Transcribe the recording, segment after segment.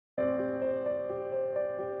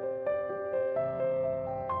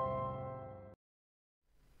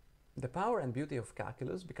The power and beauty of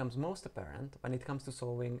calculus becomes most apparent when it comes to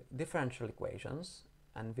solving differential equations,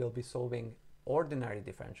 and we'll be solving ordinary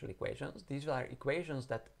differential equations. These are equations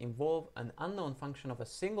that involve an unknown function of a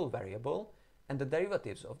single variable and the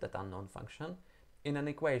derivatives of that unknown function in an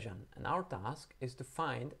equation, and our task is to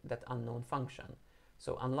find that unknown function.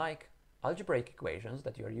 So unlike algebraic equations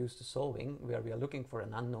that you are used to solving, where we are looking for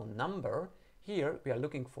an unknown number, here we are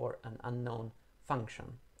looking for an unknown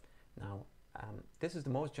function. Now, this is the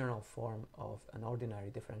most general form of an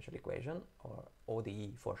ordinary differential equation, or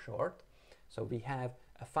ODE for short. So we have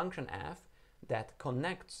a function f that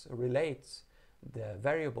relates the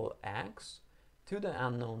variable x to the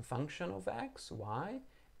unknown function of x, y,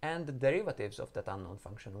 and the derivatives of that unknown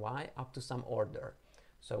function y up to some order.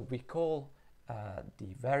 So we call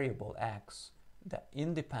the variable x the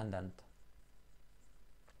independent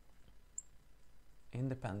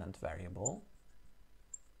variable,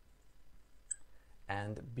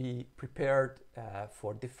 and be prepared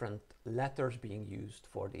for different letters being used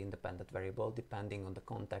for the independent variable depending on the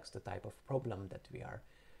context, the type of problem that we are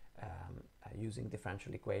using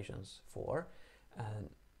differential equations for. And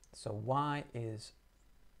so y is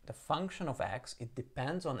the function of x, it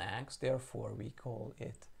depends on x, therefore we call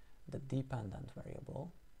it the dependent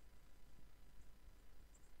variable.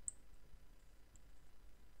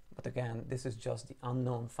 But again, this is just the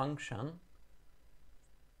unknown function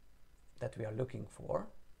that we are looking for,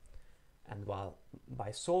 and while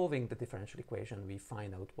by solving the differential equation we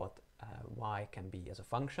find out what y can be as a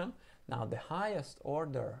function. Now the highest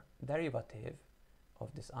order derivative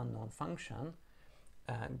of this unknown function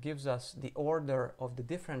gives us the order of the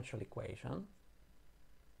differential equation,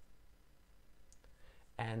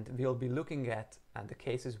 and we'll be looking at the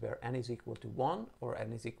cases where n is equal to 1 or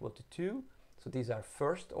n is equal to 2. So these are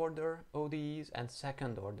first order ODEs and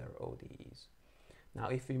second order ODEs. Now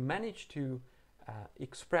if we manage to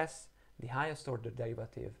express the highest order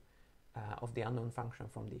derivative of the unknown function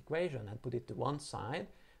from the equation and put it to one side,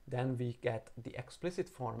 then we get the explicit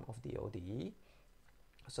form of the ODE.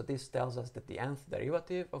 So this tells us that the nth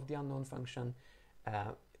derivative of the unknown function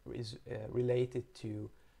is related to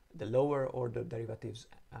the lower order derivatives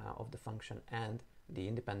of the function and the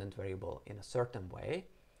independent variable in a certain way.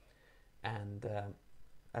 And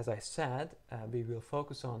as I said, we will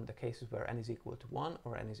focus on the cases where n is equal to 1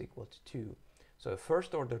 or n is equal to 2. So a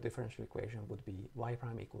first order differential equation would be y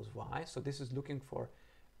prime equals y. So this is looking for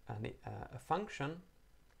a function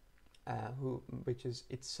which is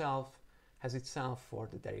has itself for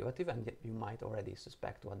the derivative, and yet you might already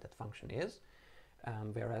suspect what that function is.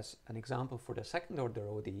 Whereas an example for the second order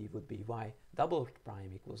ODE would be y double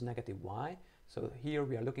prime equals negative y. So here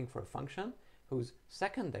we are looking for a function whose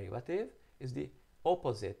second derivative is the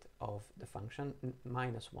opposite of the function,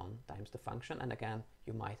 minus 1 times the function, and again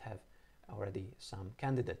you might have already some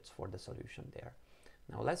candidates for the solution there.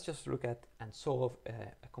 Now let's just look at and solve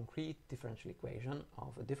a concrete differential equation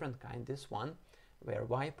of a different kind, this one, where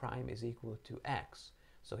y prime is equal to x.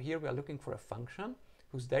 So here we are looking for a function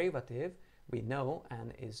whose derivative we know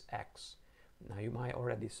and is x. Now you might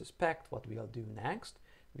already suspect what we'll do next.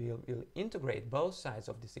 We'll integrate both sides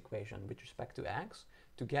of this equation with respect to x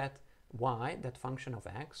to get y, that function of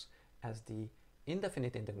x, as the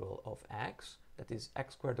indefinite integral of x, that is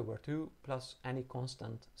x squared over 2 plus any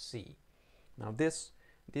constant c. Now this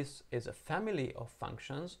is a family of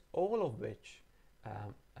functions, all of which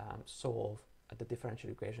solve the differential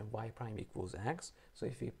equation y prime equals x. So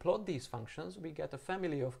if we plot these functions, we get a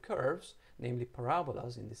family of curves, namely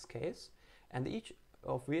parabolas in this case, and each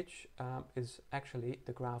of which is actually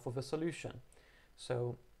the graph of a solution.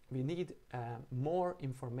 So we need more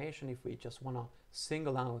information if we just want to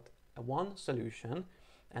single out one solution,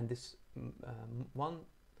 and this one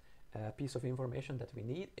piece of information that we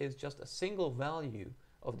need is just a single value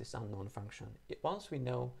of this unknown function. Once we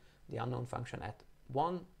know the unknown function at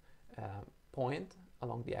one point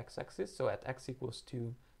along the x-axis, so at x equals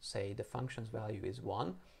 2, say the function's value is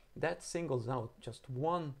 1, that singles out just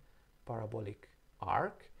one parabolic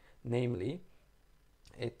arc, namely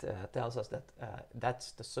it tells us that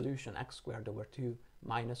that's the solution x squared over 2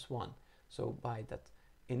 minus 1. So by that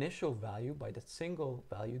initial value, by that single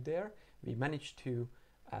value there, we managed to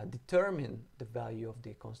determine the value of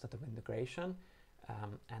the constant of integration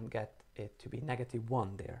and get it to be negative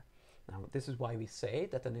 1 there. Now this is why we say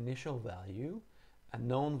that an initial value, a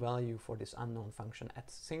known value for this unknown function at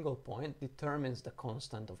a single point, determines the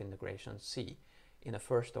constant of integration c in a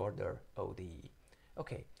first order ODE.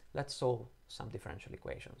 Okay, let's solve some differential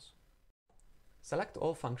equations. Select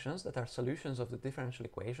all functions that are solutions of the differential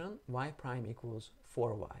equation y prime equals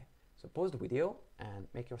 4y. So pause the video and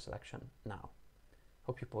make your selection now.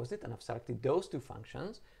 Hope you paused it, and I've selected those two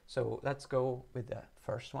functions. So let's go with the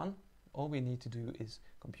first one. All we need to do is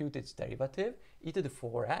compute its derivative. E to the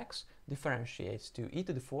 4x differentiates to e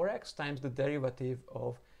to the 4x times the derivative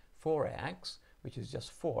of 4x, which is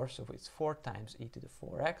just 4, so it's 4 times e to the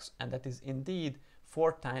 4x, and that is indeed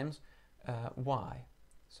 4 times y.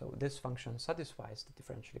 So this function satisfies the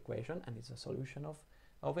differential equation and is a solution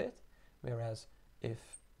of it, whereas if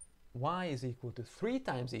y is equal to 3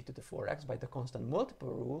 times e to the 4x by the constant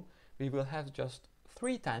multiple rule, we will have just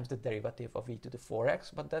 3 times the derivative of e to the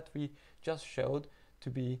 4x, but that we just showed to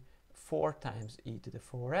be 4 times e to the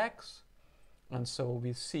 4x. And so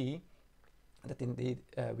we see that indeed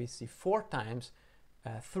we see 4 times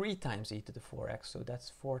 3 times e to the 4x, so that's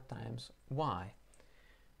 4 times y.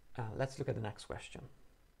 Let's look at the next question.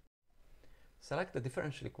 Select the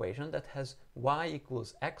differential equation that has y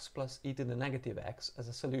equals x plus e to the negative x as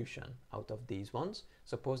a solution out of these ones.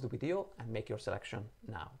 So pause the video and make your selection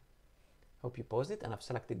now. Hope you paused it, and I've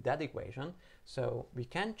selected that equation. So we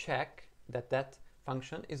can check that that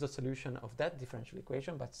function is a solution of that differential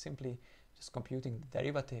equation, but simply just computing the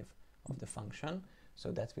derivative of the function.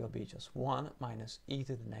 So that will be just 1 minus e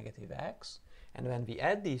to the negative x. And when we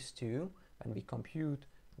add these two, when we compute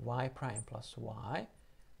y prime plus y,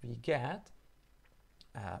 we get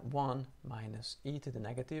 1 minus e to the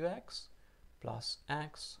negative x plus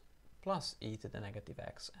e to the negative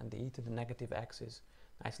x. And the e to the negative x is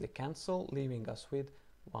nicely cancelled, leaving us with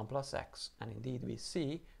 1 plus x. And indeed we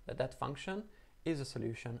see that that function is a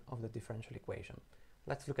solution of the differential equation.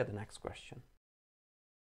 Let's look at the next question.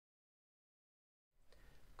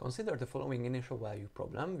 Consider the following initial value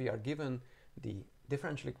problem. We are given the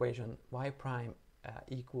differential equation y prime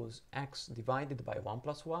equals x divided by 1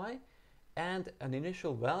 plus y, and an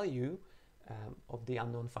initial value of the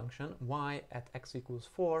unknown function y at x equals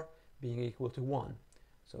 4 being equal to 1.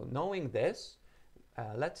 So knowing this,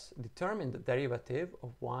 let's determine the derivative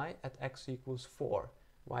of y at x equals 4,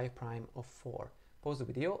 y prime of 4. Pause the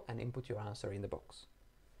video and input your answer in the box.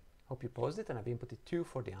 Hope you paused it, and I've inputted 2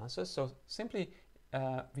 for the answers. So simply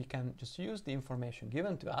we can just use the information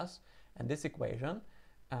given to us and this equation,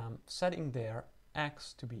 setting there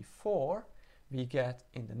x to be 4, we get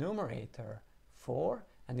in the numerator 4,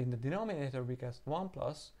 and in the denominator we get 1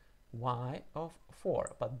 plus y of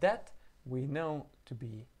 4. But that we know to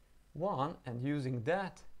be 1, and using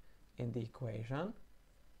that in the equation,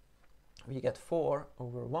 we get 4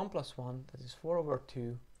 over 1 plus 1, that is 4 over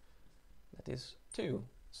 2, that is 2.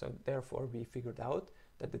 So therefore we figured out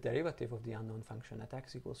that the derivative of the unknown function at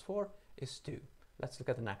x equals 4 is 2. Let's look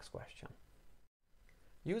at the next question.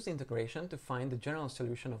 Use integration to find the general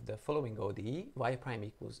solution of the following ODE, y prime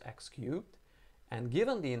equals x cubed, and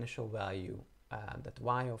given the initial value that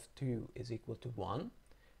y of 2 is equal to 1,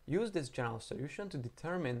 use this general solution to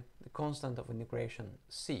determine the constant of integration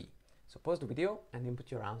c. So pause the video and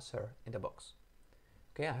input your answer in the box.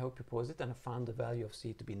 Okay, I hope you paused it and found the value of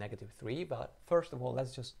c to be -3, but first of all,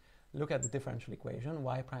 let's just look at the differential equation,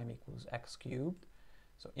 y prime equals x cubed.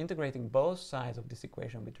 So integrating both sides of this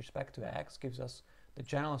equation with respect to x gives us the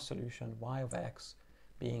general solution y of x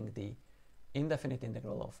being the indefinite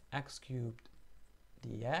integral of x cubed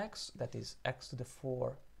dx, that is x to the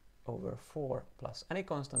 4 over 4 plus any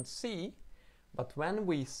constant c. But when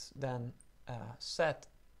we then set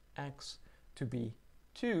x to be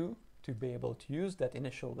 2 to be able to use that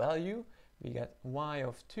initial value, we get y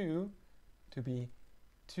of 2 to be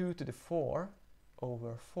 2 to the 4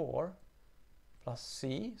 over 4 plus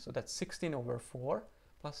c, so that's 16 over 4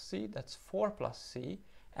 plus c, that's 4 plus c,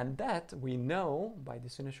 and that we know by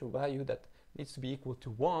this initial value that needs to be equal to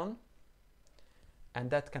 1, and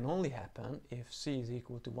that can only happen if c is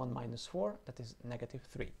equal to 1 minus 4, that is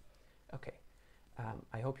 -3. Okay,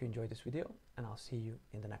 I hope you enjoyed this video, and I'll see you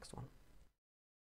in the next one.